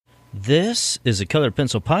This is a Colored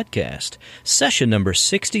Pencil Podcast, session number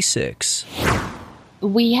 66.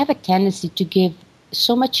 We have a tendency to give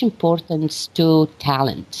so much importance to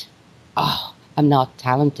talent. Oh, I'm not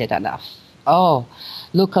talented enough. Oh,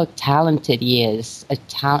 look how talented he is,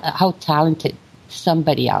 how talented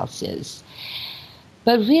somebody else is.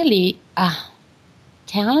 But really,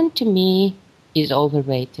 talent to me is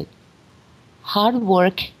overrated. Hard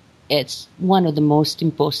work is one of the most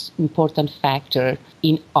important factors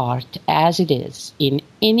in art, as it is in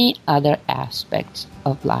any other aspect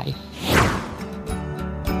of life.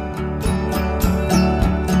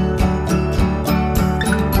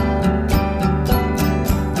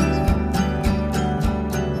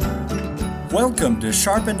 Welcome to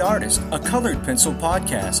Sharpened Artist, a colored pencil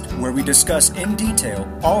podcast where we discuss in detail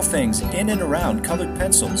all things in and around colored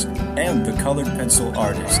pencils and the colored pencil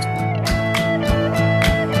artist.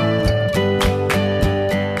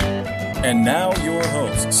 And now your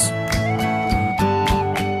hosts,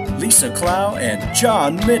 Lisa Clow and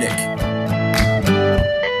John Middick.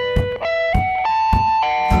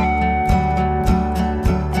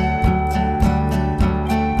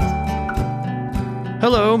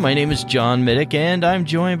 Hello, my name is John Middick, and I'm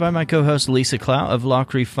joined by my co-host Lisa Clow of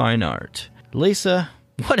Lockery Fine Art. Lisa,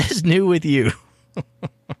 what is new with you?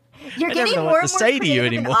 You're getting more and more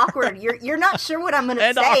creative and awkward. You're not sure what I'm going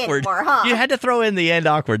to say awkward. Anymore, huh? You had to throw in the end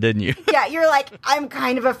awkward, didn't you? Yeah, you're like, I'm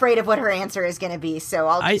kind of afraid of what her answer is going to be, so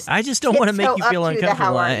I just don't want to make you feel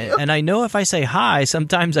uncomfortable. And I know if I say hi,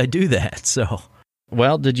 sometimes I do that, so...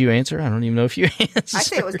 Well, did you answer? I don't even know if you answered. I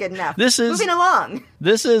say it was good enough. Moving along.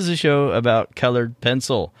 This is a show about colored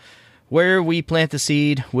pencil, where we plant the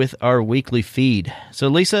seed with our weekly feed. So,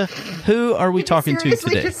 Lisa, who are we talking to today?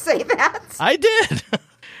 Did you just say that? I did.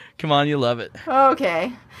 Come on, you love it.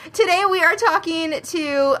 Okay. Today we are talking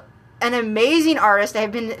to an amazing artist.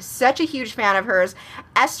 I've been such a huge fan of hers,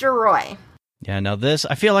 Esther Roy. Yeah, now this,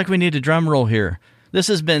 I feel like we need a drum roll here. This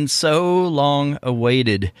has been so long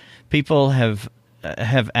awaited. People have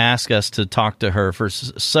asked us to talk to her for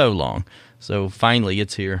so long. So finally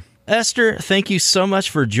it's here. Esther, thank you so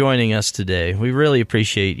much for joining us today. We really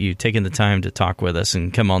appreciate you taking the time to talk with us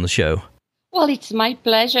and come on the show. Well, it's my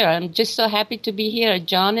pleasure. I'm just so happy to be here.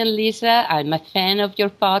 John and Lisa, I'm a fan of your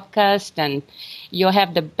podcast, and you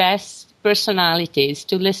have the best personalities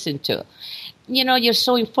to listen to. You know, you're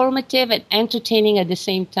so informative and entertaining at the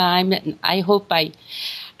same time, and I hope I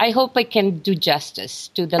can do justice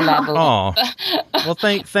to the level. Oh, well,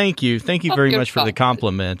 thank you. Thank you very much for the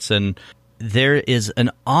compliments. And there is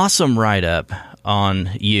an awesome write-up on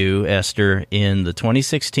you, Esther, in the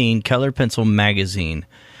 2016 Colored Pencil magazine.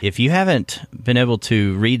 If you haven't been able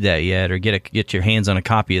to read that yet or get your hands on a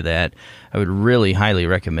copy of that, I would really highly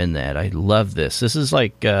recommend that. I love this. This is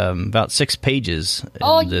like about 6 pages.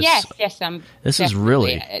 Oh, yes. This is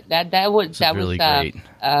really that was really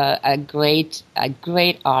great. A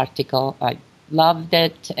great article. I loved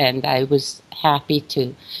it, and I was happy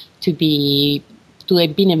to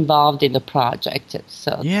have been involved in the project.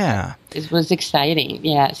 So yeah, it was exciting.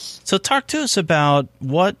 Yes. So talk to us about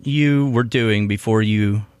what you were doing before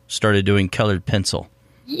you started doing colored pencil.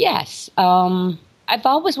 Yes. I've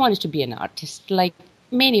always wanted to be an artist, like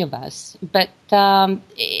many of us, but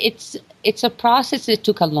it's a process that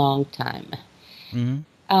took a long time. Mm-hmm.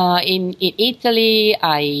 In Italy,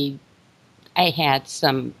 I had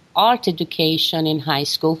some art education in high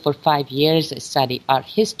school for 5 years. I studied art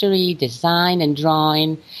history, design, and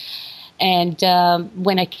drawing. And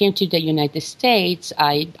when I came to the United States,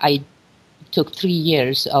 I took 3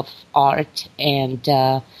 years of art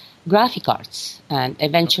and graphic arts, and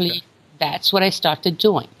eventually that's what I started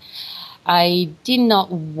doing. I did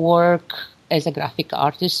not work as a graphic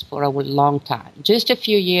artist for a long time, just a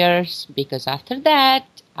few years, because after that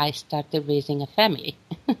I started raising a family.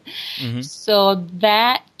 Mm-hmm. So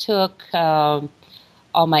that took all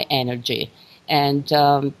my energy, and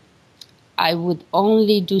I would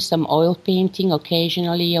only do some oil painting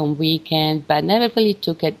occasionally on weekend, but never really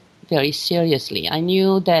took it very seriously. I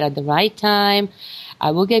knew that at the right time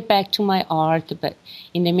I will get back to my art, but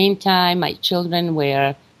in the meantime, my children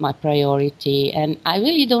were my priority, and I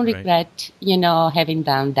really don't regret, having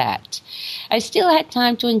done that. I still had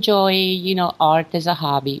time to enjoy, art as a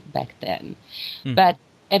hobby back then. But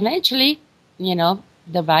eventually,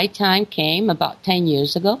 the right time came about 10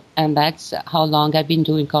 years ago, and that's how long I've been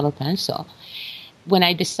doing color pencil. When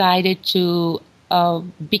I decided to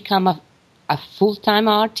become a full-time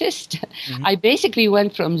artist, mm-hmm. I basically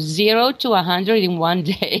went from 0 to 100 in one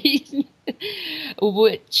day,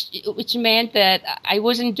 which meant that I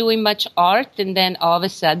wasn't doing much art, and then all of a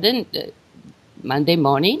sudden Monday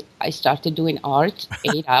morning, I started doing art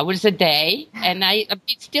 8 hours a day, and I've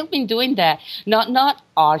still been doing that. Not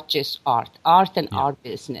art, just art and art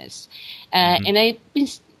business, and I've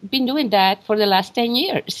been doing that for the last 10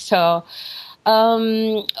 years. So,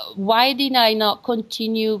 why did I not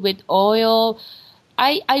continue with oil?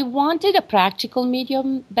 I wanted a practical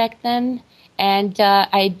medium back then, and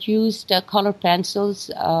I'd used color pencils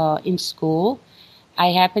in school. I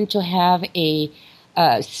happened to have a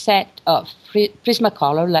set of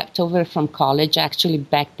Prismacolor left over from college. Actually,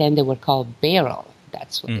 back then they were called Barrel.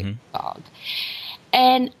 That's what they were called.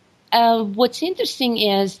 And what's interesting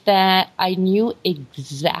is that I knew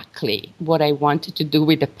exactly what I wanted to do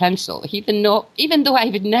with the pencil, even though I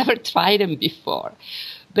had never tried them before.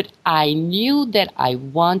 But I knew that I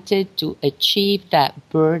wanted to achieve that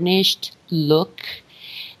burnished look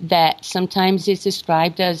that sometimes is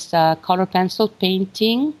described as color pencil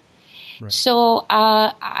painting. Right. So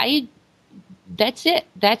that's it.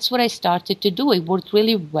 That's what I started to do. It worked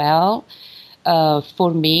really well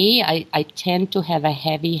for me. I tend to have a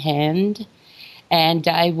heavy hand, and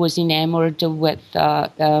I was enamored with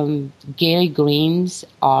Gary Green's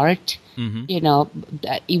art. You know,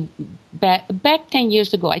 back 10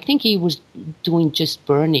 years ago, I think he was doing just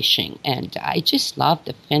burnishing, and I just loved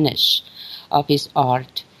the finish of his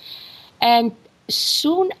art. And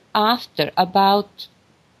soon after, about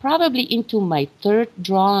probably into my third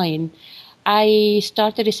drawing, I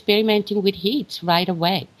started experimenting with heat right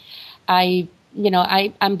away. I'm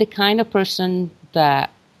the kind of person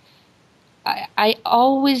that I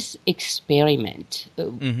always experiment.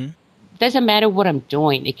 Doesn't matter what I'm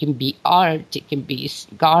doing. It can be art, it can be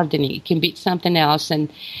gardening, it can be something else.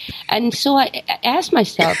 And so I asked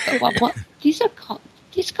myself, well, these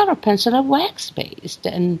color pencils are wax-based,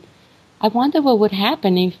 and I wonder what would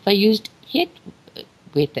happen if I used heat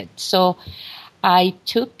with it. So I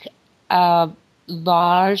took a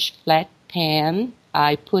large flat pan,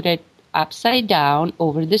 I put it upside down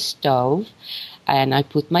over the stove, and I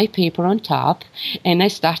put my paper on top, and I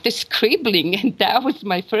started scribbling, and that was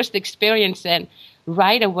my first experience, and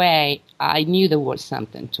right away, I knew there was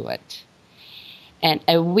something to it. And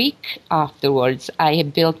a week afterwards, I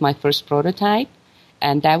had built my first prototype,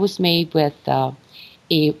 and that was made with a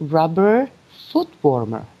rubber foot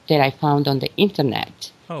warmer that I found on the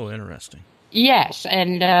internet. Oh, interesting. Yes,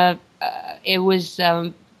 and it was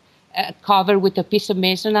covered with a piece of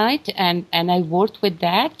Masonite, and I worked with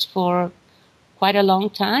that for quite a long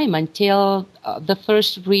time until the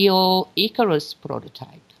first real Icarus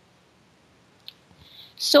prototype.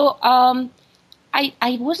 So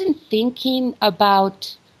I wasn't thinking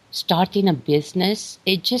about starting a business.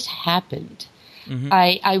 It just happened.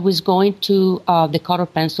 I was going to the color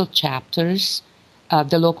pencil chapters,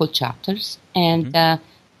 the local chapters, and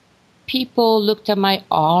people looked at my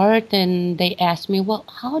art and they asked me, well,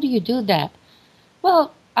 how do you do that?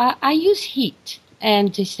 Well, I use heat.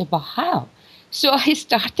 And they said, well, how? So I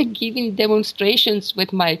started giving demonstrations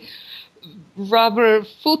with my rubber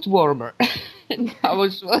foot warmer. And that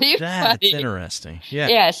was really That's funny. Interesting. Yeah.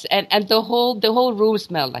 Yes, and the whole room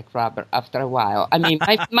smelled like rubber after a while. I mean,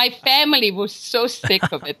 my family was so sick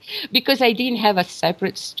of it because I didn't have a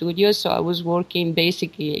separate studio, so I was working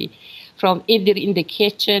basically from either in the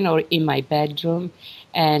kitchen or in my bedroom.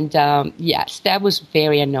 And yes, that was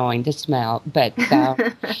very annoying, the smell. But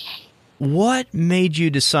what made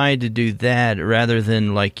you decide to do that rather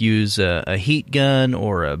than like use a heat gun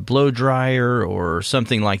or a blow dryer or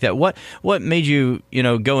something like that? What made you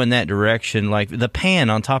go in that direction? Like the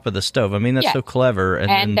pan on top of the stove. I mean, that's so clever.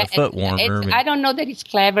 And the foot warmer. I don't know that it's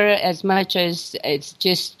clever as much as it's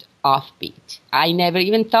just offbeat. I never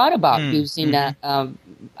even thought about using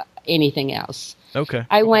anything else. Okay.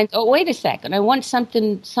 I went, oh, wait a second. I want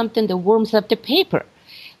something that warms up the paper.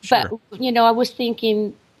 Sure. But, I was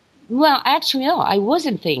thinking, well, actually, no, I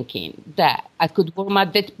wasn't thinking that I could warm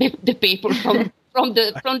up the paper from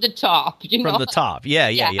the top, From the top,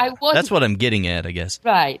 yeah. That's what I'm getting at, I guess.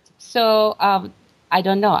 Right. So I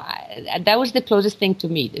don't know. That was the closest thing to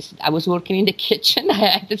me. I was working in the kitchen. I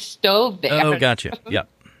had the stove there. Oh, gotcha. Yep.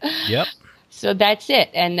 So that's it,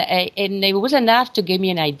 and it was enough to give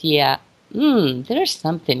me an idea. There's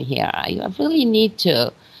something here. I really need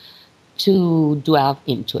to delve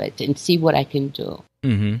into it and see what I can do.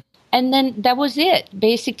 Mm-hmm. And then that was it.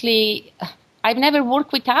 Basically, I've never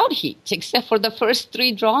worked without heat except for the first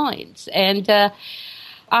 3 drawings. And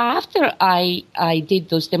after I did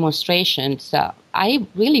those demonstrations, I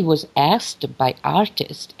really was asked by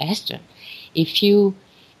artists, Esther, if you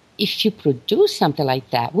produce something like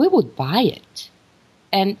that, we would buy it.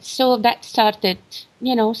 And so that started,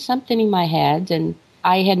 something in my head. And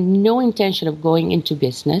I had no intention of going into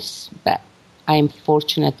business, but I'm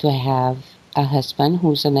fortunate to have a husband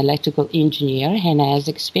who's an electrical engineer and has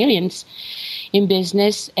experience in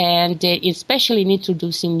business and especially in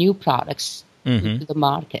introducing new products into the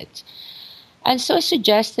market. And so I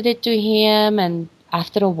suggested it to him, and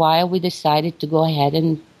after a while we decided to go ahead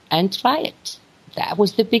and try it. That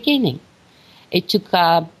was the beginning. It took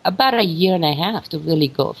about a year and a half to really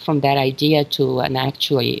go from that idea to an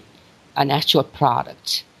actual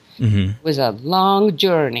product. It was a long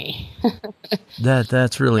journey.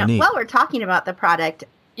 That's really neat. While we're talking about the product,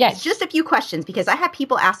 yes, just a few questions, because I have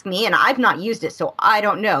people ask me, and I've not used it, so I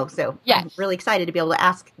don't know. So yes. I'm really excited to be able to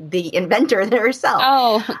ask the inventor herself.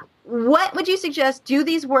 Oh. What would you suggest? Do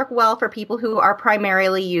these work well for people who are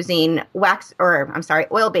primarily using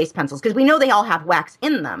oil-based pencils? Because we know they all have wax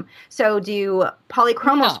in them. So do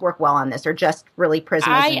polychromos work well on this, or just really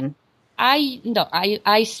Prismas?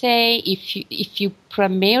 I say if you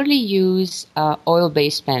primarily use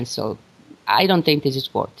oil-based pencil, I don't think this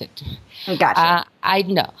is worth it. Gotcha.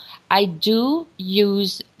 I do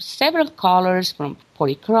use several colors from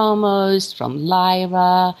polychromos, from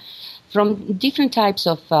Lyra, from different types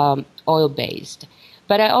of oil-based,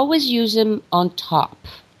 but I always use them on top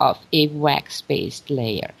of a wax-based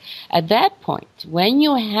layer. At that point, when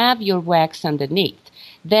you have your wax underneath,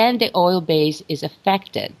 then the oil base is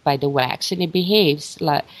affected by the wax, and it behaves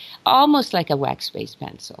almost like a wax-based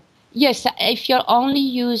pencil. Yes, if you're only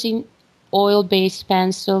using oil-based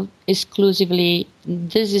pencil exclusively,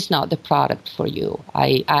 this is not the product for you.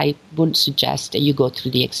 I wouldn't suggest that you go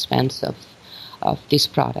through the expense of this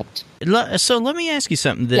product. So let me ask you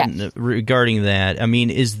something then regarding that. I mean,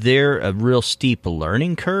 is there a real steep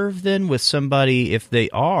learning curve then with somebody if they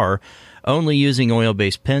are only using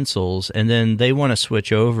oil-based pencils and then they want to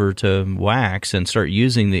switch over to wax and start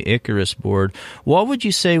using the Icarus board? What would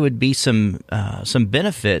you say would be some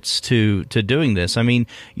benefits to doing this? I mean,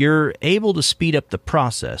 you're able to speed up the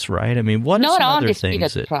process, right? I mean, what are some other things? Not only speed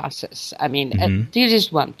up the process. I mean, this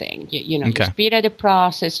is one thing. You speed up the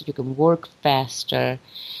process, you can work faster.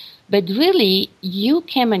 But really, you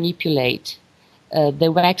can manipulate the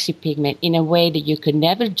waxy pigment in a way that you could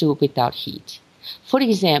never do without heat. For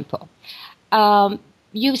example,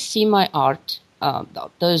 you see my art.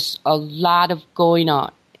 There's a lot of going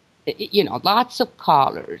on. Lots of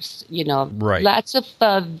colors. Right. Lots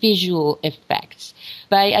of visual effects.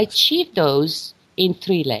 But I achieve those in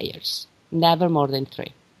 3 layers, never more than 3.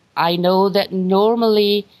 I know that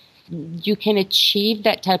normally you can achieve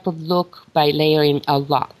that type of look by layering a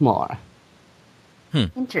lot more.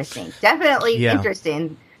 Interesting. Definitely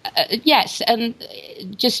interesting. Yes, and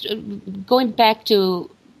just going back to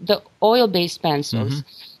the oil-based pencils,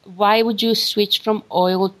 why would you switch from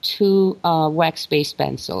oil to wax-based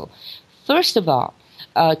pencil? First of all,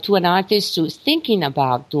 to an artist who's thinking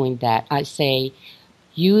about doing that, I say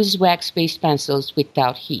use wax-based pencils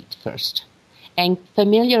without heat first. And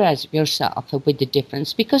familiarize yourself with the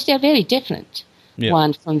difference, because they're very different,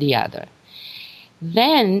 one from the other.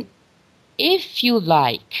 Then, if you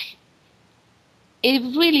like a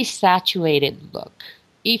really saturated look,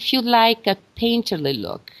 if you like a painterly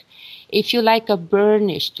look, if you like a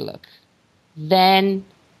burnished look, then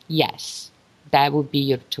yes, that would be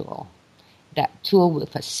your tool. That tool will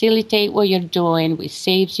facilitate what you're doing, it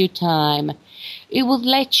saves you time. It will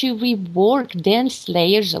let you rework dense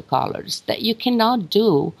layers of colors that you cannot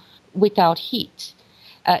do without heat.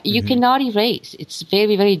 You cannot erase. It's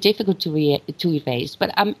very, very difficult to erase,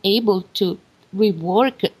 but I'm able to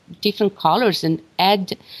rework different colors and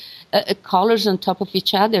add colors on top of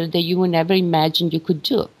each other that you would never imagine you could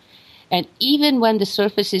do. And even when the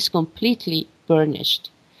surface is completely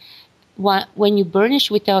burnished, when you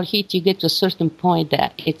burnish without heat, you get to a certain point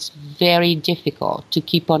that it's very difficult to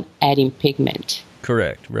keep on adding pigment.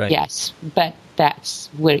 Correct, right. Yes, but that's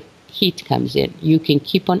where heat comes in. You can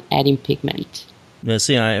keep on adding pigment. Now,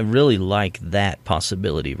 see, I really like that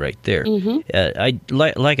possibility right there.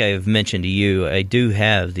 Like I've mentioned to you, I do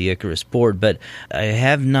have the Icarus board, but I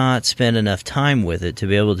have not spent enough time with it to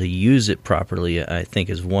be able to use it properly, I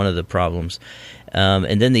think is one of the problems.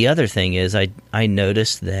 And then the other thing is I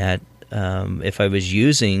noticed that if I was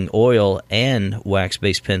using oil and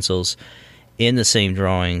wax-based pencils in the same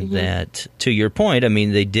drawing, that, to your point, I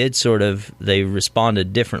mean, they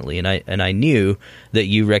responded differently, and I knew that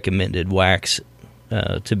you recommended wax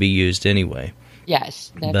to be used anyway.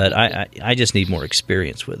 Yes. Definitely. But I just need more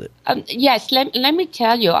experience with it. Yes, let me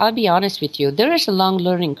tell you, I'll be honest with you, there is a long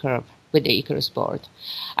learning curve with the Icarus board.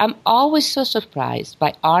 I'm always so surprised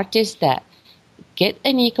by artists that get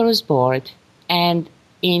an Icarus board and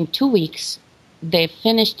in 2 weeks they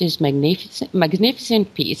finish this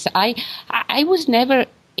magnificent piece. I was never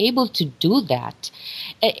able to do that.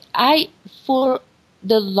 For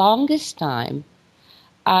the longest time,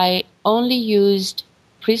 I only used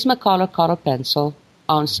Prismacolor color pencil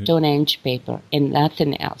on Stonehenge paper and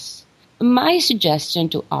nothing else. My suggestion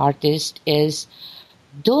to artists is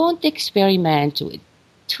don't experiment with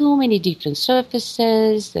too many different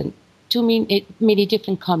surfaces and too many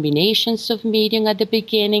different combinations of medium at the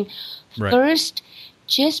beginning. Right. First,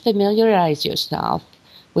 just familiarize yourself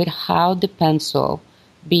with how the pencil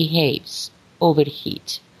behaves over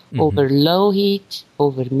heat, over low heat,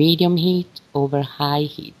 over medium heat, over high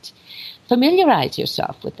heat. Familiarize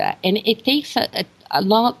yourself with that, and it takes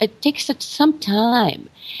some time.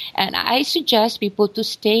 And I suggest people to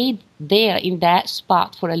stay there in that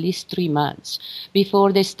spot for at least 3 months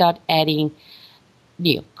before they start adding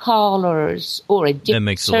new colors or a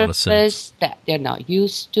different surface that they're not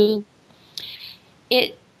used to.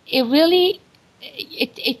 It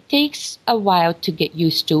takes a while to get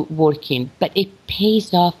used to working, but it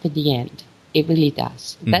pays off at the end. It really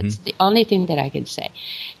does. That's the only thing that I can say.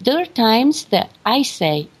 There are times that I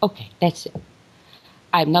say, okay, that's it.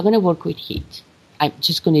 I'm not going to work with heat. I'm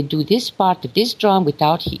just going to do this part of this drawing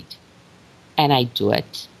without heat. And I do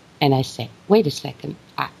it. And I say, wait a second.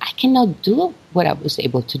 I cannot do what I was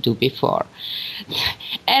able to do before.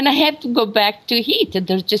 And I have to go back to heat. And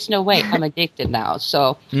there's just no way. I'm addicted now.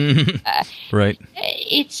 So right.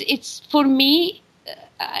 It's for me,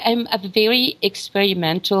 I'm a very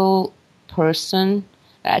experimental person.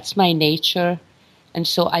 That's my nature. And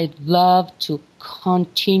so I love to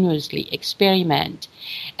continuously experiment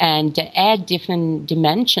and add different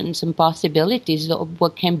dimensions and possibilities of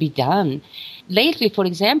what can be done. Lately, for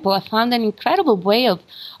example, I found an incredible way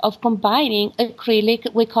of combining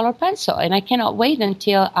acrylic with color pencil, and I cannot wait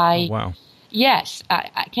until I... Oh, wow. Yes,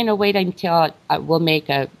 I cannot wait until I will make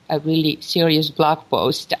a really serious blog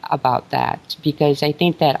post about that, because I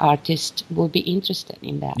think that artists will be interested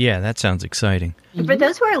in that. Yeah, that sounds exciting. For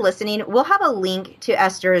those who are listening, we'll have a link to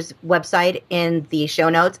Esther's website in the show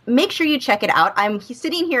notes. Make sure you check it out. I'm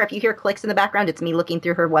sitting here. If you hear clicks in the background, it's me looking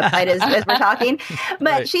through her website as we're talking.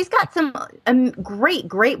 But right. She's got some great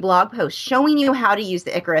blog posts showing you how to use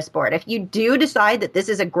the Icarus board. If you do decide that this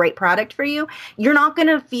is a great product for you, you're not going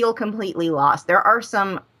to feel completely lost. There are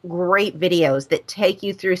some great videos that take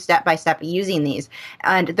you through step by step using these,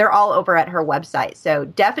 and they're all over at her website, so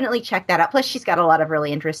definitely check that out. Plus she's got a lot of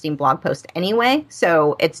really interesting blog posts anyway,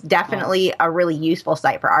 so it's definitely a really useful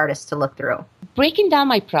site for artists to look through. Breaking down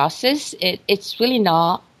my process, it's really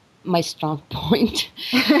not my strong point.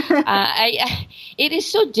 It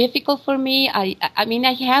is so difficult for me. I mean,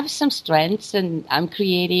 I have some strengths, and I'm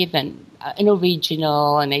creative and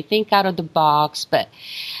original, and I think out of the box, but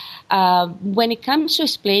when it comes to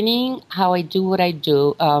explaining how I do what I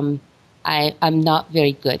do, I'm not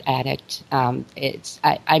very good at it. I'm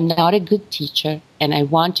not a good teacher, and I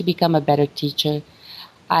want to become a better teacher.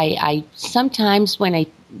 I sometimes when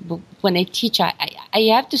I teach, I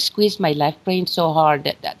have to squeeze my left brain so hard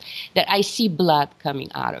that I see blood coming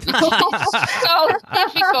out of it. It's so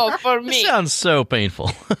difficult for me. It sounds so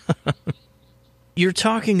painful. You're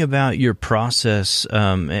talking about your process,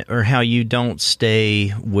 or how you don't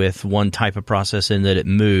stay with one type of process and that it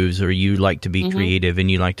moves, or you like to be creative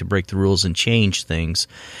and you like to break the rules and change things.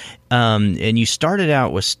 And you started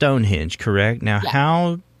out with Stonehenge, correct? Now,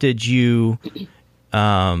 how did you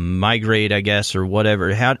migrate, I guess, or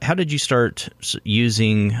whatever? How did you start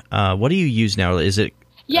using, what do you use now? Is it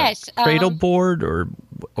cradle board,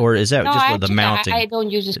 or is that just with the mounting? I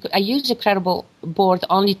don't use this. I use a cradle board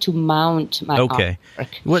only to mount my artwork.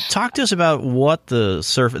 Well, talk to us about what the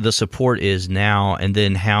support is now, and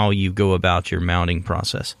then how you go about your mounting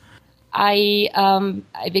process. I've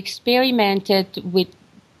experimented with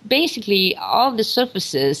basically all the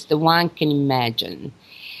surfaces that one can imagine.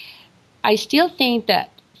 I still think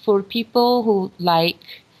that for people who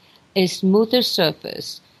like a smoother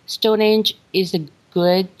surface, Stonehenge is a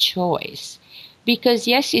good choice. Because,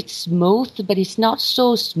 yes, it's smooth, but it's not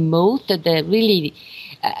so smooth that really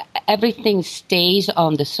everything stays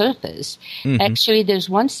on the surface. Actually, there's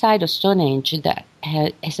one side of Stonehenge that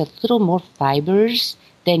has a little more fibers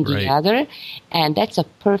than the other, and that's a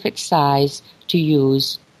perfect size to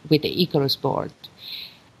use with the Icarus board.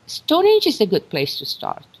 Stonehenge is a good place to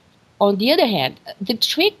start. On the other hand, the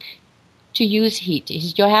trick to use heat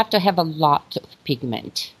is you have to have a lot of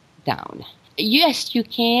pigment down. Yes, you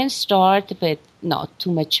can start with not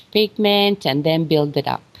too much pigment and then build it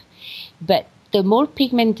up. But the more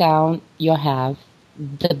pigment down you have,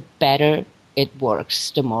 the better it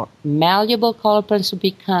works. The more malleable color pencil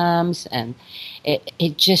becomes, and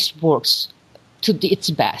it just works to its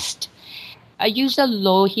best. I use a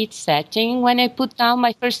low heat setting when I put down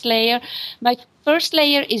my first layer. My first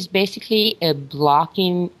layer is basically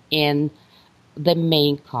blocking in the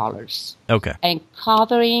main colors. Okay. And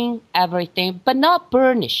covering everything, but not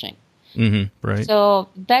burnishing. Right. So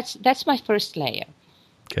that's my first layer.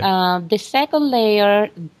 Okay. The second layer,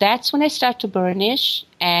 that's when I start to burnish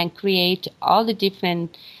and create all the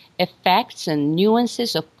different effects and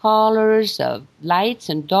nuances of colors, of lights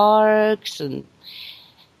and darks. And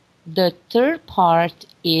the third part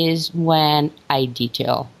is when I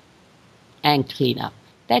detail and clean up.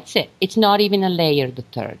 That's it. It's not even a layer, the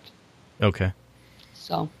third. Okay.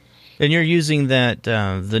 So. And you're using that,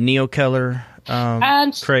 the Neocolor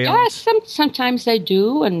crayons? Yeah, sometimes I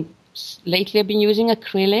do, and lately I've been using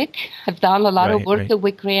acrylic. I've done a lot of work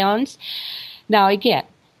with crayons. Now, again,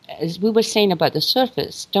 as we were saying about the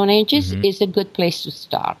surface, Stone Ages is a good place to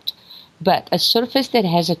start. But a surface that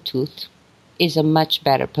has a tooth is a much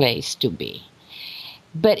better place to be.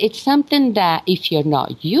 But it's something that if you're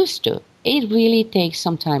not used to, it really takes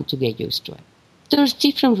some time to get used to it. There's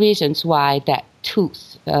different reasons why that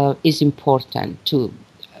tooth is important to,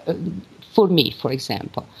 for me, for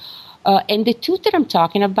example. And the tooth that I'm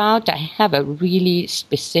talking about, I have a really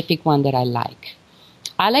specific one that I like.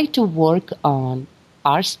 I like to work on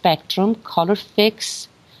R Spectrum Color Fix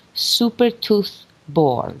Super Tooth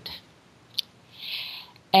Board.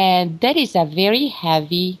 And that is a very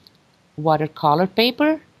heavy watercolor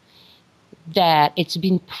paper that it's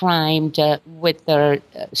been primed with their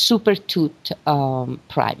Super Tooth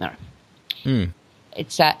primer.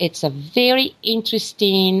 It's a very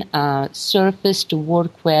interesting surface to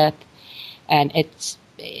work with, and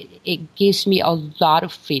it gives me a lot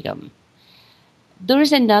of freedom.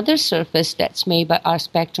 There's another surface that's made by R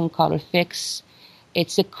Spectrum Color Fix.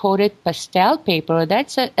 It's a coated pastel paper.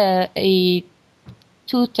 That's a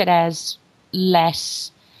tooth that has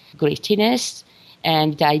less grittiness,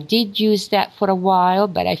 and I did use that for a while,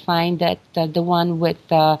 but I find that the one with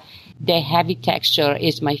the heavy texture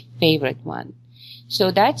is my favorite one.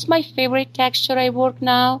 So that's my favorite texture I work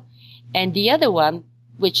now. And the other one,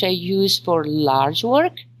 which I use for large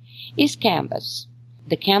work, is canvas.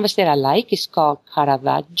 The canvas that I like is called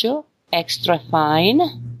Caravaggio Extra Fine.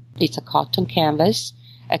 It's a cotton canvas,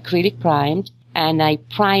 acrylic primed, and I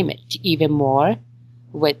prime it even more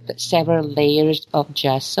with several layers of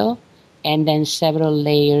gesso and then several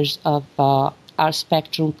layers of R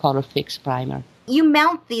Spectrum Color Fix primer. You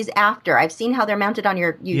mount these after. I've seen how they're mounted on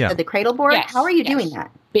the cradle board. Yes, how are you doing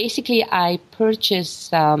that? Basically, I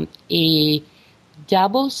purchased a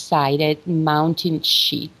double-sided mounting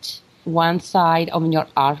sheet. One side on your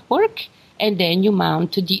artwork, and then you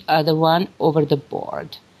mount to the other one over the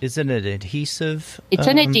board. Is it an adhesive? It's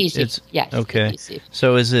an adhesive, yes. Okay. Adhesive.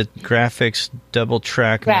 So is it graphics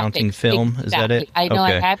double-track mounting film? Exactly. Is that it? I know.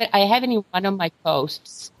 Okay. I have it in one of my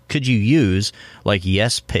posts. Could you use like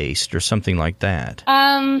Yes Paste or something like that?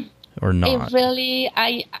 Or not? It really,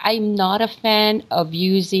 I'm not a fan of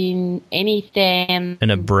using anything in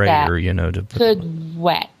a brayer, that could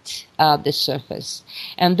wet the surface.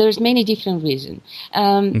 And there's many different reasons.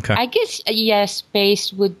 Okay. I guess Yes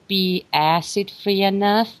Paste would be acid-free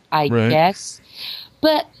enough, I guess.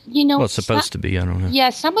 But, well, it's supposed to be, I don't know. Yeah,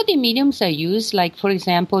 some of the mediums I use, like, for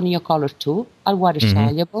example, Neocolor 2, are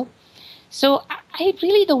water-soluble. So I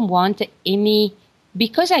really don't want any,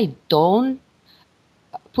 because I don't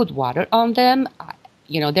put water on them,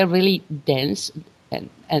 they're really dense,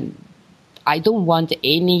 and I don't want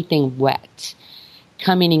anything wet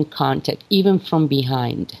coming in contact, even from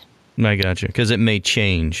behind. I got you, because it may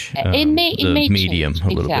change it may medium change.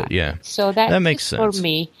 a little bit, yeah. So that makes sense for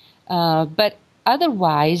me. But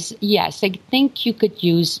otherwise, yes, I think you could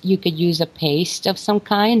use a paste of some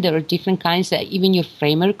kind. There are different kinds that even your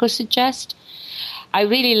framer could suggest. I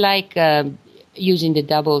really like using the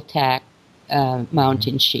double tack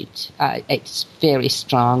mounting sheet. It's very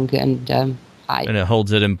strong, and it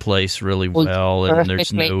holds it in place really well, and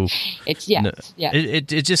there's no.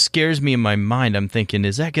 It just scares me in my mind. I'm thinking,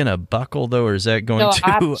 is that going to buckle though, or is that going to?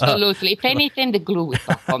 Absolutely. If anything, the glue will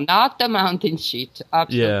buckle, not the mounting sheet.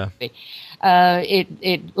 Absolutely. Yeah.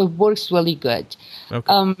 It works really good.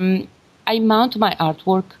 Okay. I mount my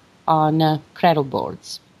artwork on cradle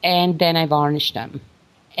boards, and then I varnish them,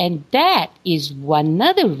 and that is one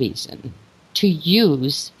other reason to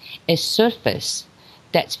use a surface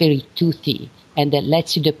that's very toothy and that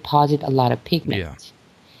lets you deposit a lot of pigment. Yeah,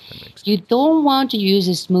 you don't want to use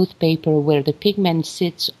a smooth paper where the pigment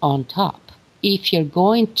sits on top if you're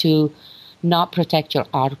going to not protect your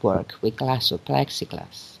artwork with glass or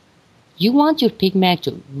plexiglass. You want your pigment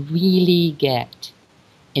to really get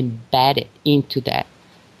embedded into that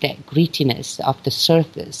that grittiness of the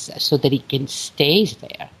surface so that it can stay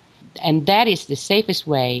there. And that is the safest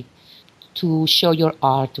way to show your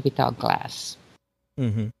art without glass.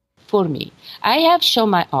 Mm-hmm. For me, I have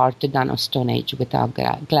shown my art done on Stone Age without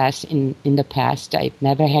glass in the past. I've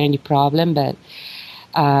never had any problem, but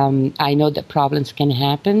I know that problems can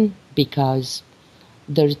happen because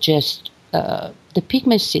there's just the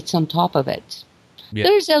pigment sits on top of it. Yeah.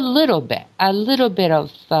 There's a little bit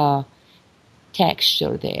of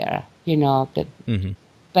texture there,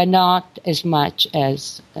 but not as much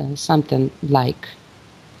as something like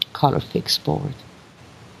color fixed board.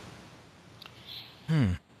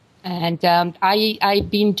 And I've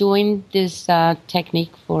been doing this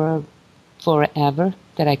technique for forever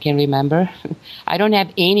that I can remember. I don't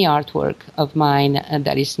have any artwork of mine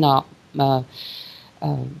that is not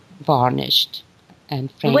varnished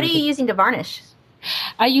and framed. What are you using to varnish?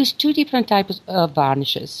 I use two different types of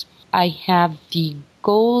varnishes. I have the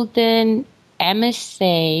golden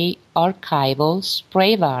MSA archival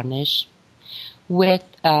spray varnish with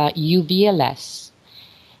UVLS.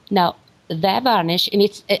 Now, that varnish,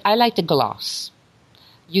 and I like the gloss.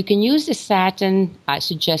 You can use the satin. I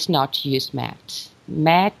suggest not to use matte.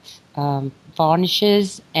 Matte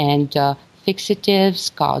varnishes and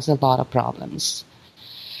fixatives cause a lot of problems.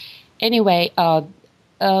 Anyway,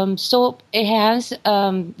 so it has,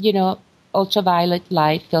 ultraviolet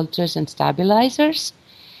light filters and stabilizers.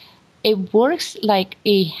 It works like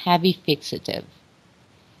a heavy fixative.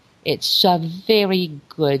 It's a very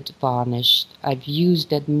good varnish. I've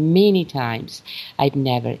used it many times. I've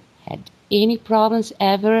never had any problems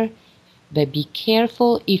ever, but be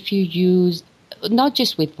careful if you use, not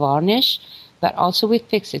just with varnish, but also with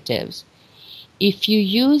fixatives. If you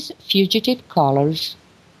use fugitive colors,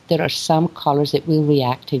 there are some colors that will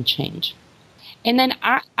react and change. And then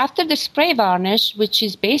after the spray varnish, which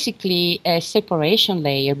is basically a separation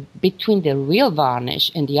layer between the real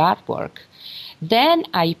varnish and the artwork, then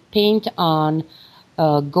I paint on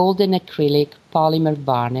golden acrylic polymer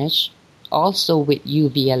varnish, also with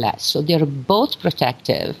UVLS. So they're both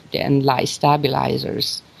protective and light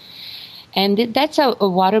stabilizers. And that's a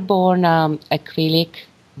waterborne acrylic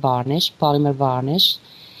varnish, polymer varnish.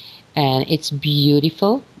 And it's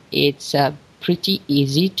beautiful. It's pretty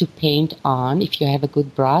easy to paint on if you have a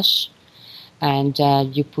good brush. And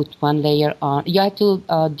you put one layer on. You have to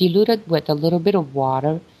dilute it with a little bit of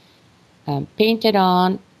water. Paint it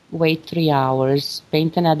on, wait 3 hours,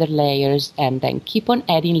 paint another layers, and then keep on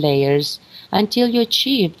adding layers until you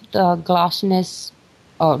achieve the glossiness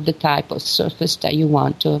of the type of surface that you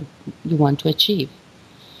want to achieve.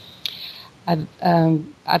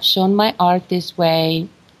 I've shown my art this way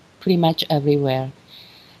pretty much everywhere,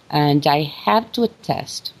 and I have to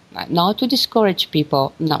attest, not to discourage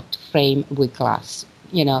people not to frame with glass,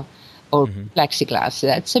 or plexiglass.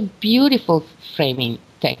 That's a beautiful framing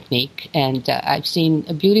technique, and I've seen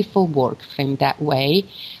a beautiful work framed that way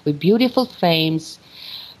with beautiful frames.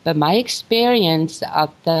 But my experience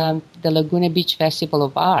at the Laguna Beach Festival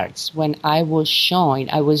of Arts, when I was showing,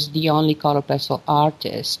 I was the only color pencil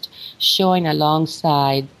artist showing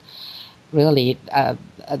alongside really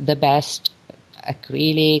the best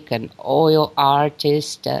acrylic and oil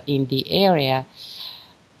artist in the area.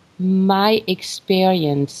 My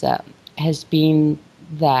experience has been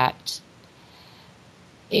that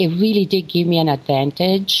it really did give me an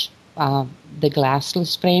advantage, the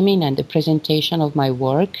glassless framing and the presentation of my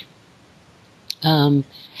work. Along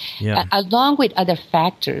with other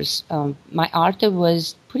factors, my art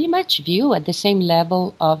was pretty much viewed at the same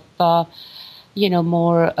level of,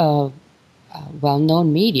 more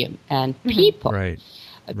well-known medium and people. Right.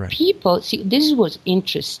 People, see, this is what's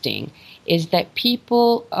interesting, is that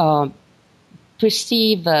people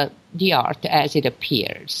perceive the art as it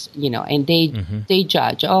appears, and they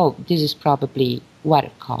judge, this is probably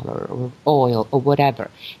watercolor or oil or whatever.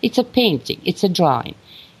 It's a painting, it's a drawing.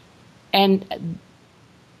 And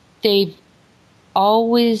they've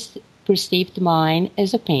always perceived mine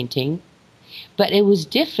as a painting, but it was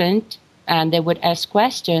different, and they would ask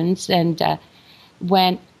questions, and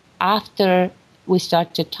when after we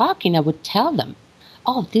started talking, I would tell them,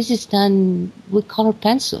 this is done with color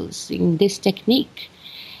pencils in this technique.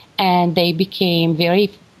 And they became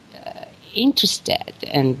very interested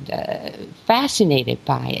and fascinated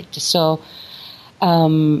by it. So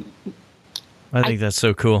I think that's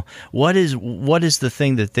so cool. What is the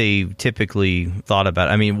thing that they typically thought about?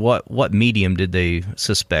 I mean, what medium did they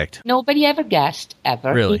suspect? Nobody ever guessed,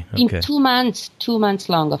 ever. Really? Okay. In 2 months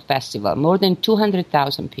long of festival, more than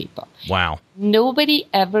 200,000 people. Wow. Nobody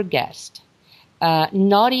ever guessed.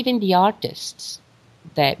 Not even the artists.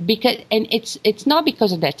 And it's not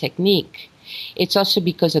because of their technique. it's also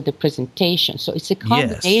because of the presentation. So it's a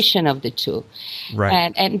combination of the two.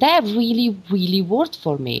 Right. And that really, really worked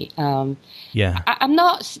for me. I'm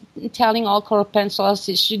not telling all color pencils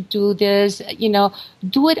you should do this.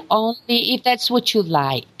 Do it only if that's what you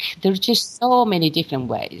like. There's just so many different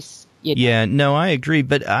ways. Yeah, no, I agree.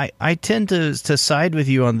 But I tend to side with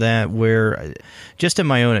you on that, where just in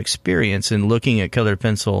my own experience in looking at colored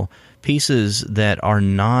pencil pieces that are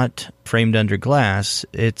not framed under glass,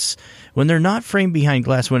 it's when they're not framed behind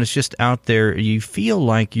glass, when it's just out there, you feel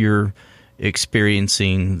like you're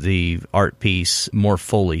experiencing the art piece more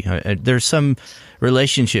fully. There's some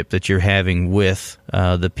relationship that you're having with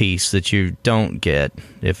the piece that you don't get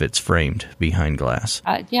if it's framed behind glass.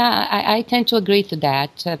 I tend to agree to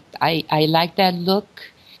that. I like that look.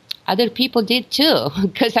 Other people did too,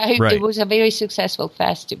 because it was a very successful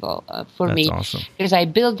festival for me. That's awesome. Because I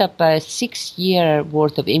built up a 6-year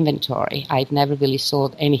worth of inventory. I'd never really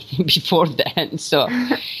sold anything before then. So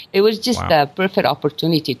it was just a perfect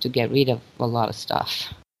opportunity to get rid of a lot of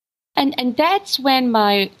stuff. And that's when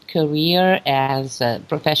my career as a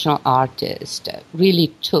professional artist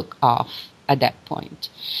really took off at that point.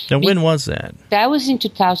 And when was that? That was in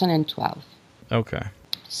 2012. Okay.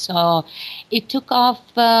 So it took off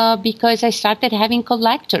because I started having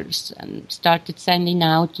collectors and started sending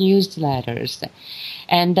out newsletters.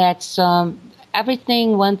 And that's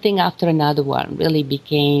everything, one thing after another one, really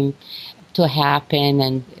began to happen.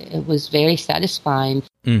 And it was very satisfying.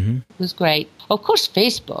 Mm-hmm. It was great. Of course,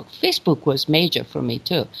 Facebook. Facebook was major for me,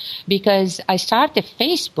 too, because I started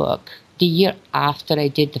Facebook the year after I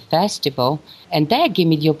did the festival. And that gave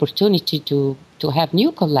me the opportunity to have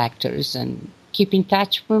new collectors and keep in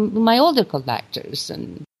touch with my older collectors.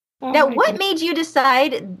 And now, what made you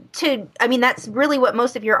decide to? I mean, that's really what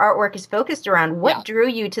most of your artwork is focused around. What drew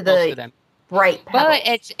you to the bright pebbles?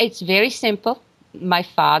 Well, it's very simple. My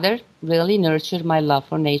father really nurtured my love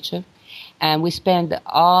for nature, and we spent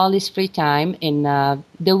all his free time in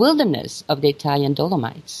the wilderness of the Italian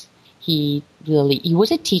Dolomites. He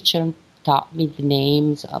was a teacher. Taught me the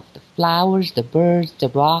names of the flowers, the birds, the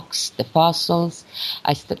rocks, the fossils.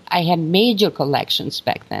 I had major collections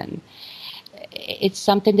back then. It's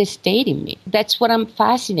something that stayed in me. That's what I'm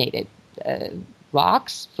fascinated.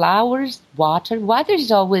 Rocks, flowers, water. Water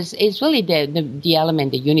is really the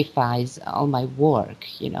element that unifies all my work,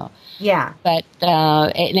 Yeah. But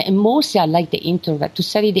and mostly I like to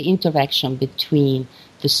study the interaction between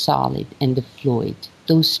the solid and the fluid.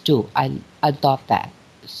 Those two, I love that.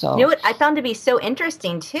 So, what I found to be so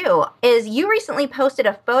interesting, too, is you recently posted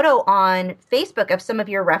a photo on Facebook of some of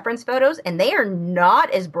your reference photos, and they are not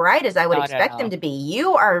as bright as I would expect them to be.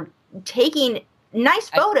 You are taking nice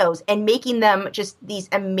photos and making them just these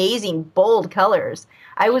amazing, bold colors.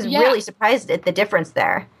 I was really surprised at the difference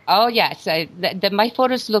there. Oh, yes. My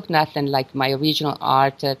photos look nothing like my original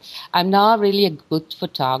art. I'm not really a good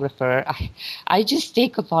photographer. I just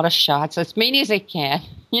take a lot of shots, as many as I can,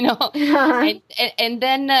 and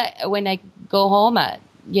then when I go home,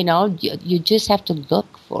 you just have to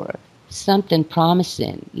look for something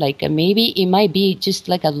promising. Like maybe it might be just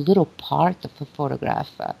like a little part of a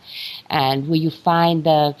photograph. And where you find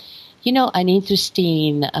an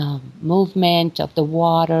interesting movement of the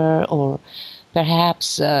water, or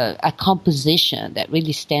perhaps a composition that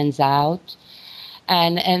really stands out.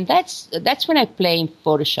 And that's when I play in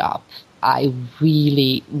Photoshop. I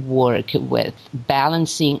really work with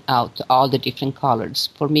balancing out all the different colors.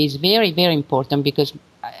 For me, it's very, very important because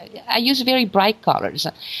I use very bright colors.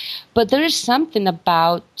 But there is something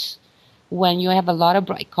about when you have a lot of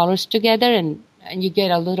bright colors together and you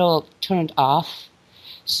get a little turned off.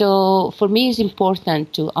 So for me, it's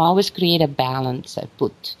important to always create a balance. I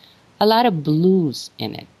put a lot of blues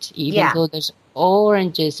in it, even though there's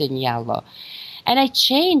oranges and yellow. And I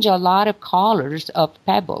change a lot of colors of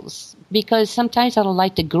pebbles because sometimes I don't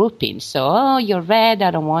like the grouping. So, you're red, I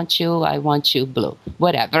don't want you, I want you blue,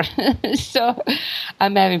 whatever. So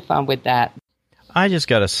I'm having fun with that. I just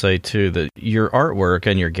got to say, too, that your artwork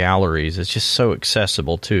and your galleries is just so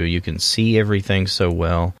accessible, too. You can see everything so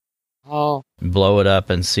well. Oh. Blow it up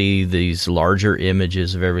and see these larger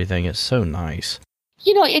images of everything. It's so nice.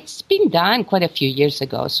 It's been done quite a few years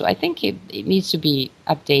ago, so I think it needs to be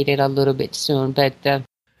updated a little bit soon. But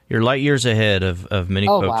you're light years ahead of many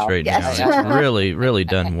folks right now. It's really, really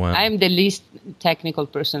done well. I'm the least technical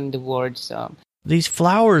person in the world, so. These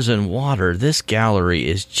flowers and water, this gallery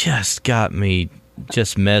is just got me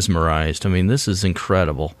just mesmerized. I mean, this is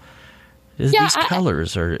incredible. These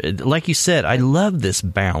colors are, like you said, I love this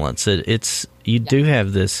balance. You do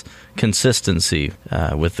have this consistency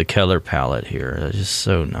with the color palette here. It's just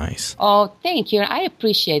so nice. Oh, thank you. I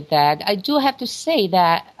appreciate that. I do have to say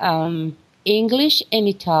that English and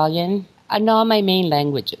Italian are not my main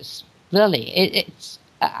languages. Really,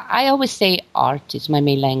 I always say art is my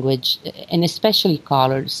main language, and especially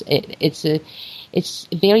colors. It's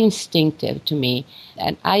very instinctive to me,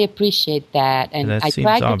 and I appreciate that. And I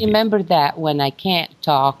try to remember that when I can't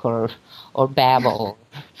talk or babble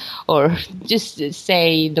or just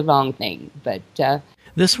say the wrong thing. But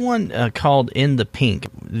this one called In the Pink,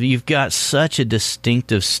 you've got such a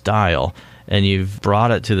distinctive style, and you've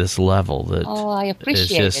brought it to this level that I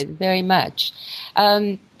appreciate it very much.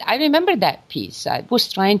 I remember that piece. I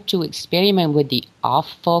was trying to experiment with the off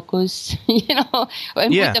focus, with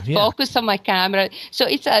the focus on my camera. So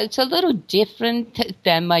it's a little different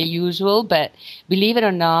than my usual, but believe it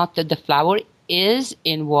or not, the flower is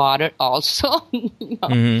in water also.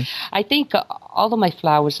 Mm-hmm. I think all of my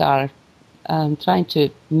flowers are trying to,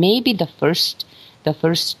 maybe the first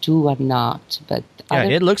two are not, but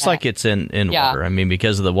it looks like it's in water. I mean,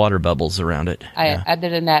 because of the water bubbles around it. Other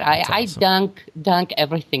than that, I dunk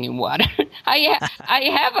everything in water. I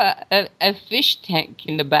have a fish tank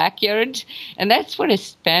in the backyard, and that's where I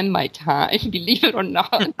spend my time, believe it or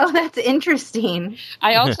not. Oh, that's interesting.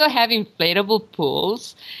 I also have inflatable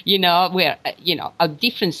pools, where, of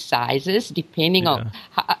different sizes, depending on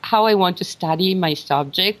how I want to study my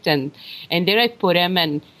subject. And there I put them,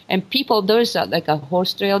 and people, there's like a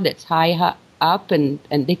horse trail that's high up, and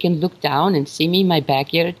they can look down and see me in my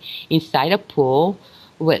backyard inside a pool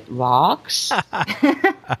with rocks,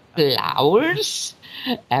 flowers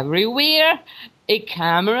everywhere, a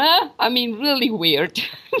camera. I mean, really weird.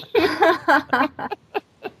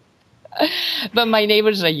 But my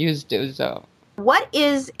neighbors are used to, so. What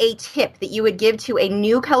is a tip that you would give to a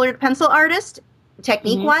new colored pencil artist,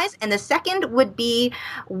 technique-wise? Mm-hmm. And the second would be,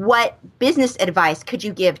 what business advice could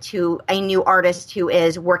you give to a new artist who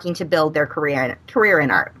is working to build their career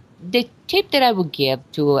in art? The tip that I would give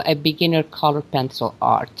to a beginner colored pencil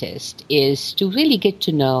artist is to really get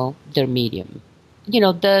to know their medium.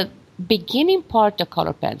 The beginning part of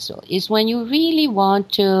color pencil is when you really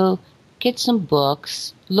want to get some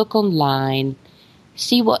books, look online,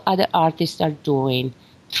 see what other artists are doing,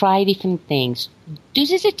 try different things.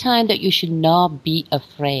 This is a time that you should not be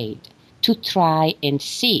afraid to try and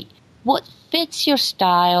see what fits your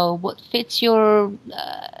style, what fits your,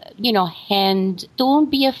 hand. Don't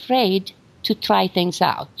be afraid to try things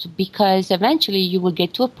out, because eventually you will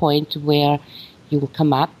get to a point where you will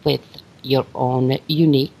come up with your own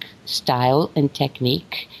unique style and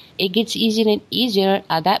technique. It gets easier and easier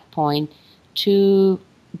at that point to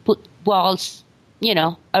put walls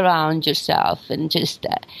around yourself, and just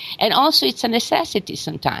and also it's a necessity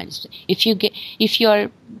sometimes. If you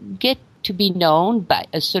get to be known by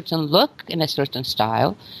a certain look and a certain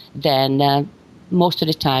style, then most of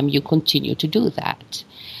the time you continue to do that.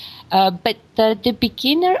 But the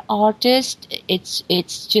beginner artist,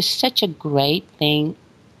 it's just such a great thing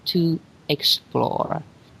to explore.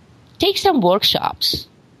 Take some workshops.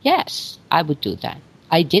 Yes, I would do that.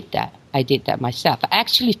 I did that myself. I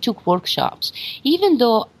actually took workshops. Even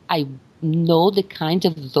though I know the kind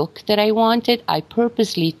of look that I wanted, I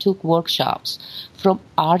purposely took workshops from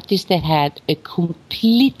artists that had a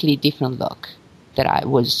completely different look that I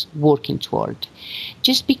was working toward,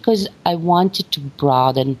 just because I wanted to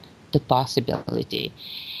broaden the possibility.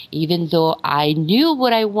 Even though I knew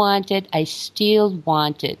what I wanted, I still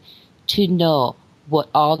wanted to know what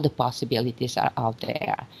all the possibilities are out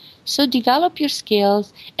there. So develop your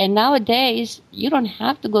skills, and nowadays you don't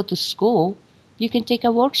have to go to school. You can take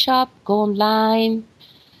a workshop, go online,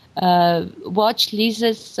 watch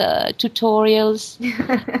Lisa's tutorials,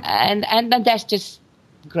 and that's just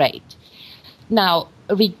great. Now,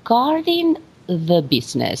 regarding the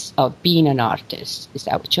business of being an artist, is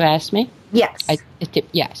that what you asked me? Yes.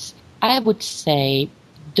 Yes. I would say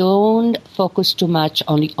don't focus too much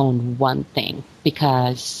only on one thing,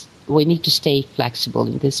 because we need to stay flexible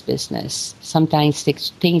in this business. Sometimes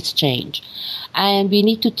things change, and we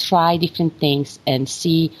need to try different things and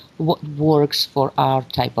see what works for our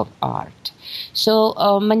type of art.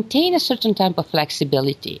 So maintain a certain type of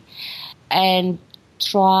flexibility and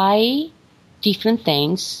try different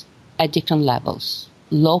things at different levels.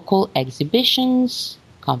 Local exhibitions,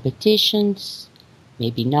 competitions,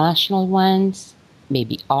 maybe national ones,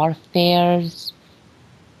 maybe art fairs.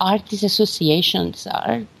 Artists associations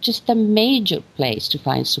are just a major place to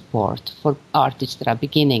find support for artists that are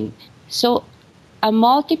beginning. So a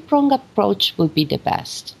multi-pronged approach will be the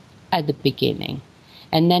best at the beginning.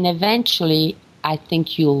 And then eventually, I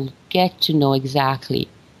think you'll get to know exactly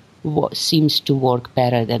what seems to work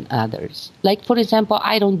better than others. Like, for example,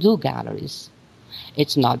 I don't do galleries.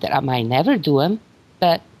 It's not that I might never do them,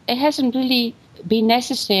 but it hasn't really been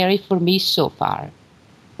necessary for me so far.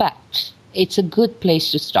 But it's a good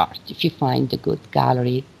place to start. If you find a good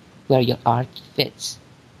gallery where your art fits,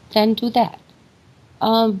 then do that.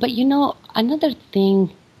 But another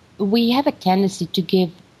thing, we have a tendency to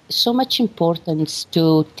give so much importance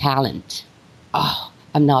to talent. Oh,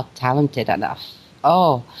 I'm not talented enough.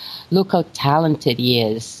 Oh, look how talented he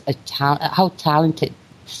is, how talented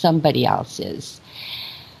somebody else is.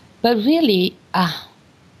 But really,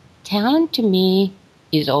 talent to me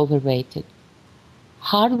is overrated.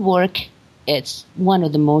 Hard work is one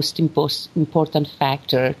of the most important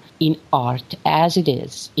factors in art, as it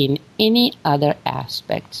is in any other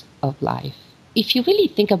aspect of life. If you really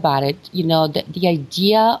think about it, the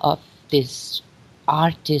idea of this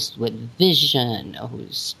artist with vision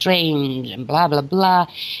who's strange and blah, blah, blah,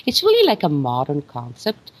 it's really like a modern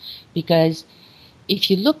concept, because if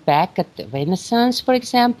you look back at the Renaissance, for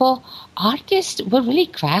example, artists were really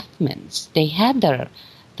craftsmen. They had the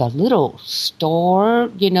little store,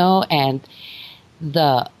 and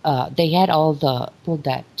they had all the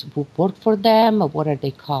people who worked for them, or what are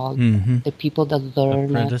they called? Mm-hmm. The people that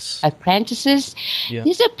learn. Apprentices. Yeah.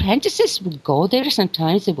 These apprentices would go there.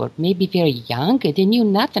 Sometimes they were maybe very young. They knew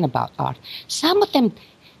nothing about art. Some of them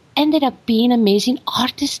ended up being amazing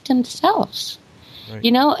artists themselves.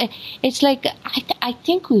 Right. It's like I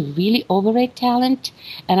think we really overrate talent,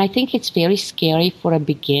 and I think it's very scary for a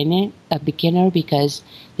beginner because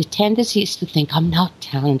the tendency is to think, I'm not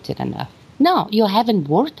talented enough. No, you haven't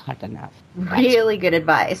worked hard enough. Really good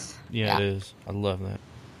advice. Yeah, it is. I love that.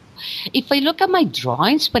 If I look at my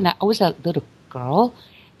drawings when I was a little girl,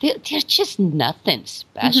 they're just nothing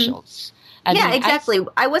special. Mm-hmm. Exactly.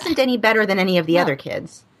 I wasn't any better than any of the other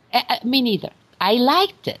kids. Me neither. I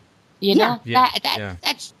liked it.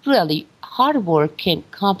 That's really hard work can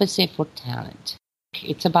compensate for talent.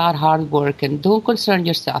 It's about hard work, and don't concern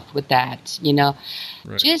yourself with that.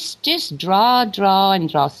 Right. Just draw and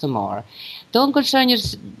draw some more. Don't concern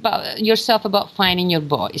yourself about finding your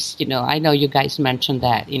voice. I know you guys mentioned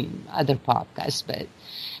that in other podcasts, but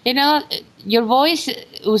your voice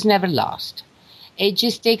was never lost. It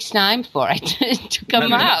just takes time for it to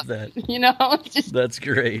come out. That's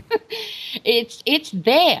great. It's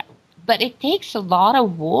there. But it takes a lot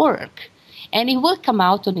of work, and it will come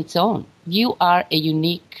out on its own. You are a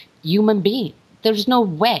unique human being. There's no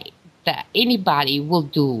way that anybody will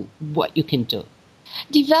do what you can do.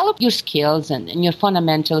 Develop your skills and your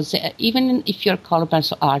fundamentals. Even if you're a color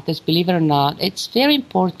pencil artist, believe it or not, it's very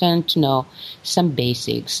important to know some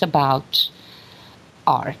basics about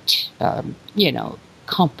art,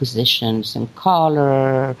 compositions and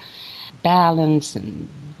color, balance and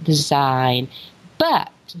design.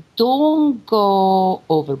 But don't go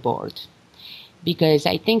overboard, because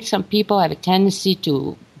I think some people have a tendency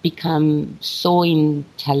to become so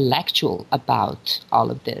intellectual about all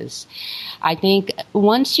of this. I think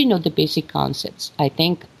once you know the basic concepts, I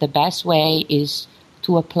think the best way is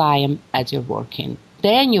to apply them as you're working.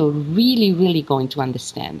 Then you're really, really going to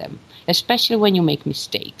understand them, especially when you make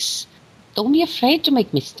mistakes. Don't be afraid to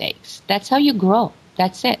make mistakes. That's how you grow.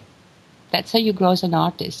 That's it. That's how you grow as an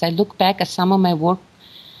artist. I look back at some of my work,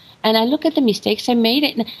 and I look at the mistakes I made,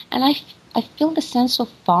 and I feel the sense of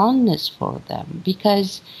fondness for them,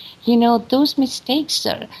 because, those mistakes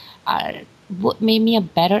are what made me a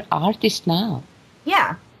better artist now.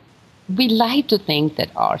 Yeah. We like to think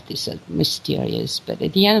that art is mysterious, but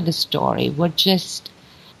at the end of the story, we're just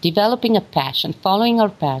developing a passion, following our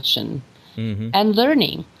passion, and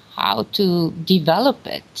learning how to develop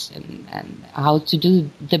it and how to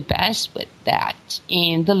do the best with that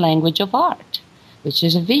in the language of art, which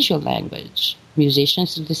is a visual language.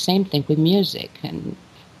 Musicians do the same thing with music. And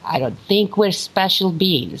I don't think we're special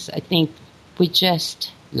beings. I think we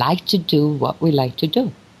just like to do what we like to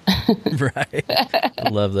do. Right. I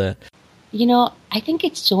love that. I think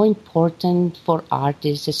it's so important for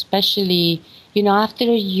artists, especially, after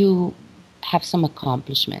you have some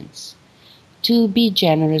accomplishments, to be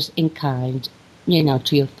generous and kind,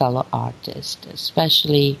 to your fellow artists,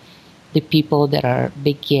 especially the people that are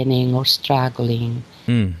beginning or struggling.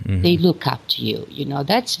 Mm-hmm. They look up to you.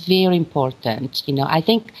 That's very important. I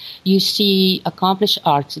think you see accomplished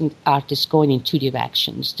artists going in two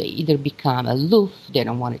directions. They either become aloof, they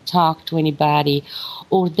don't want to talk to anybody,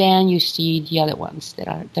 or then you see the other ones that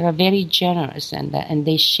are very generous and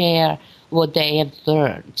they share what they have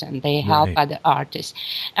learned, and they help other artists.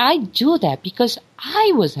 I do that because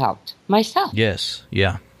I was helped myself. Yes,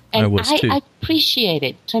 yeah, and I was too. I appreciate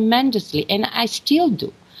it tremendously, and I still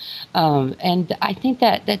do. And I think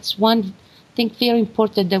that's one thing very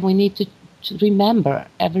important that we need to remember,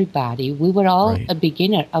 everybody. We were all a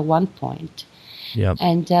beginner at one point. Yep.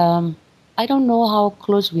 And I don't know how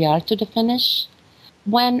close we are to the finish.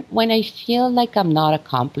 When I feel like I'm not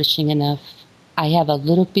accomplishing enough, I have a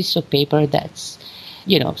little piece of paper that's,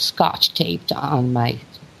 scotch taped on my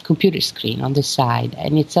computer screen on the side,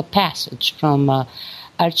 and it's a passage from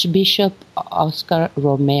Archbishop Oscar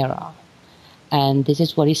Romero. And this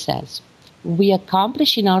is what he says. We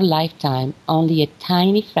accomplish in our lifetime only a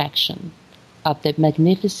tiny fraction of the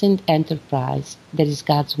magnificent enterprise that is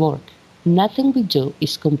God's work. Nothing we do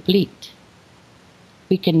is complete.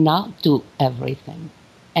 We cannot do everything.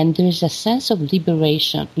 And there is a sense of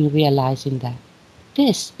liberation in realizing that.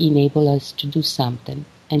 This enables us to do something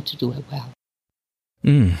and to do it well.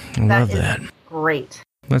 I love that. Great.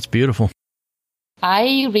 That's beautiful.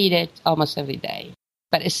 I read it almost every day,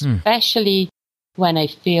 but especially when I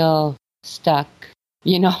feel stuck,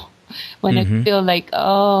 when I feel like,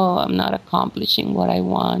 I'm not accomplishing what I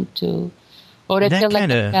want to, or I feel like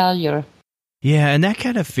a failure. Yeah, and that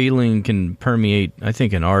kind of feeling can permeate, I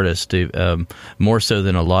think, an artist more so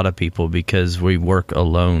than a lot of people because we work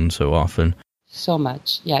alone so often. So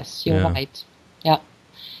much. Yes, you're right. Yeah,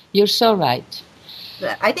 you're so right.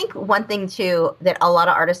 I think one thing, too, that a lot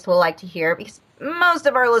of artists will like to hear, because most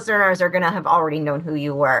of our listeners are going to have already known who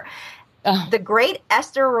you were. The great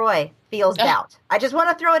Esther Roy feels doubt. I just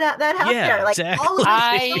want to throw that out there. Like, exactly. all of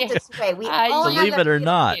us feel this way. We all believe it or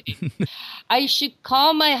not. I should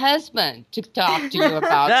call my husband to talk to you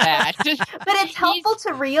about that. But it's helpful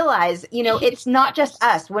to realize, it's not just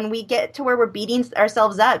us. When we get to where we're beating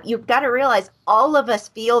ourselves up, you've got to realize all of us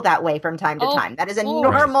feel that way from time to time. That is a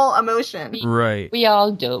normal emotion. Right. We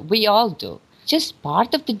all do. We all do. Just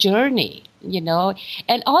part of the journey,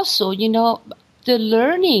 And also, the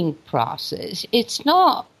learning process, it's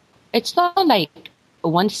not like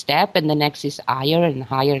one step and the next is higher and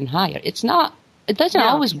higher and higher. It doesn't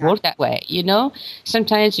always work that way,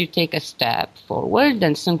 Sometimes you take a step forward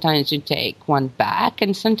and sometimes you take one back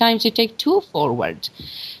and sometimes you take two forward.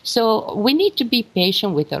 So we need to be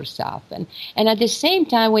patient with ourselves. And at the same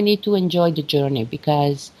time, we need to enjoy the journey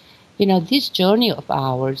because, this journey of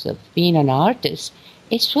ours of being an artist,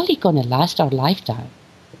 it's really going to last our lifetime.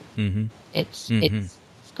 Mm-hmm. It's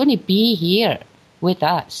going to be here with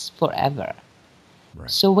us forever. Right.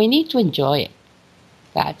 So we need to enjoy it.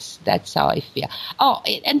 That's how I feel. Oh,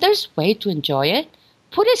 and there's a way to enjoy it.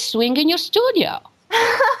 Put a swing in your studio.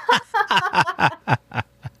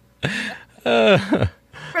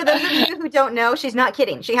 For those of you who don't know, she's not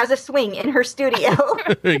kidding. She has a swing in her studio.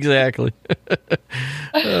 Exactly.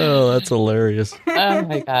 Oh, that's hilarious. Oh,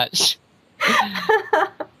 my gosh.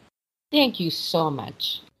 Thank you so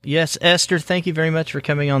much. Yes, Esther, thank you very much for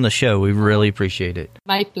coming on the show. We really appreciate it.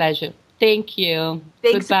 My pleasure. Thank you.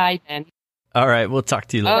 Thanks. Goodbye, then. All right, we'll talk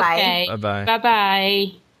to you later. Okay. Bye-bye.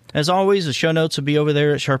 Bye-bye. As always, the show notes will be over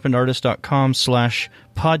there at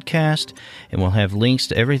sharpenedartist.com/podcast, and we'll have links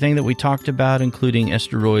to everything that we talked about, including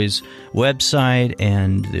Esther Roy's website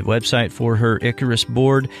and the website for her Icarus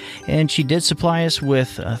board. And she did supply us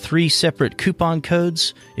with 3 separate coupon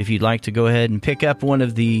codes if you'd like to go ahead and pick up one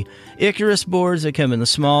of the Icarus boards that come in the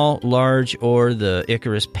small, large, or the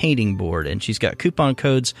Icarus painting board. And she's got coupon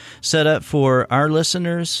codes set up for our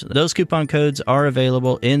listeners. Those coupon codes are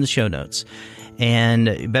available in the show notes. And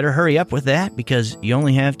you better hurry up with that because you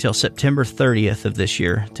only have till September 30th of this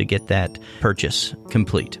year to get that purchase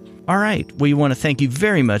complete. All right. We want to thank you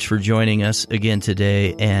very much for joining us again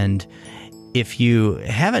today. And if you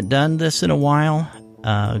haven't done this in a while,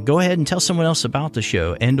 go ahead and tell someone else about the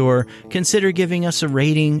show and or consider giving us a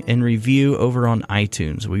rating and review over on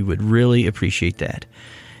iTunes. We would really appreciate that.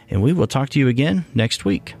 And we will talk to you again next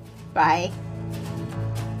week. Bye.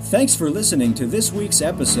 Thanks for listening to this week's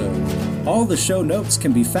episode. All the show notes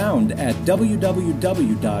can be found at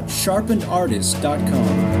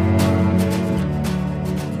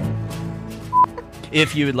www.sharpenedartist.com.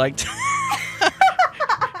 If you would like to...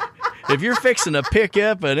 If you're fixing to pick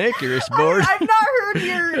up an Icarus board... I've not heard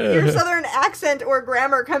your southern accent or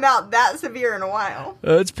grammar come out that severe in a while.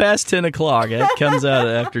 It's past 10 o'clock. It comes out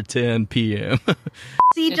after 10 p.m.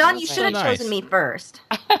 See, John, you should have chosen me first.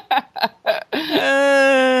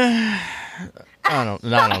 I don't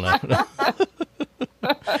know.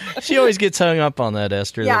 She always gets hung up on that,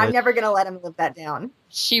 Esther. Yeah, I'm never going to let him live that down.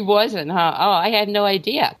 She wasn't, huh? Oh, I had no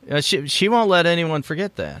idea. She won't let anyone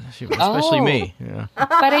forget that, especially me. Yeah.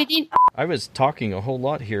 But I didn't. I was talking a whole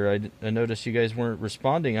lot here. I noticed you guys weren't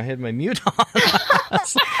responding. I had my mute on.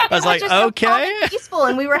 I was like, okay. So peaceful,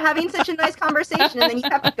 and we were having such a nice conversation, and then you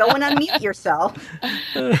have to go and unmute yourself.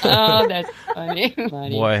 Oh, that's funny.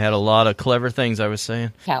 Boy, I had a lot of clever things I was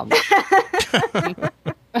saying. Tell me.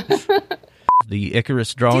 The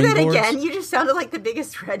Icarus drawing boards. Do that again. You just sounded like the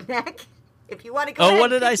biggest redneck. If you want to go ahead what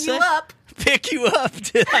did and I pick say? You up. pick you up.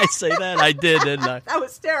 Did I say that? I did, didn't I? That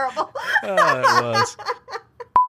was terrible. It was.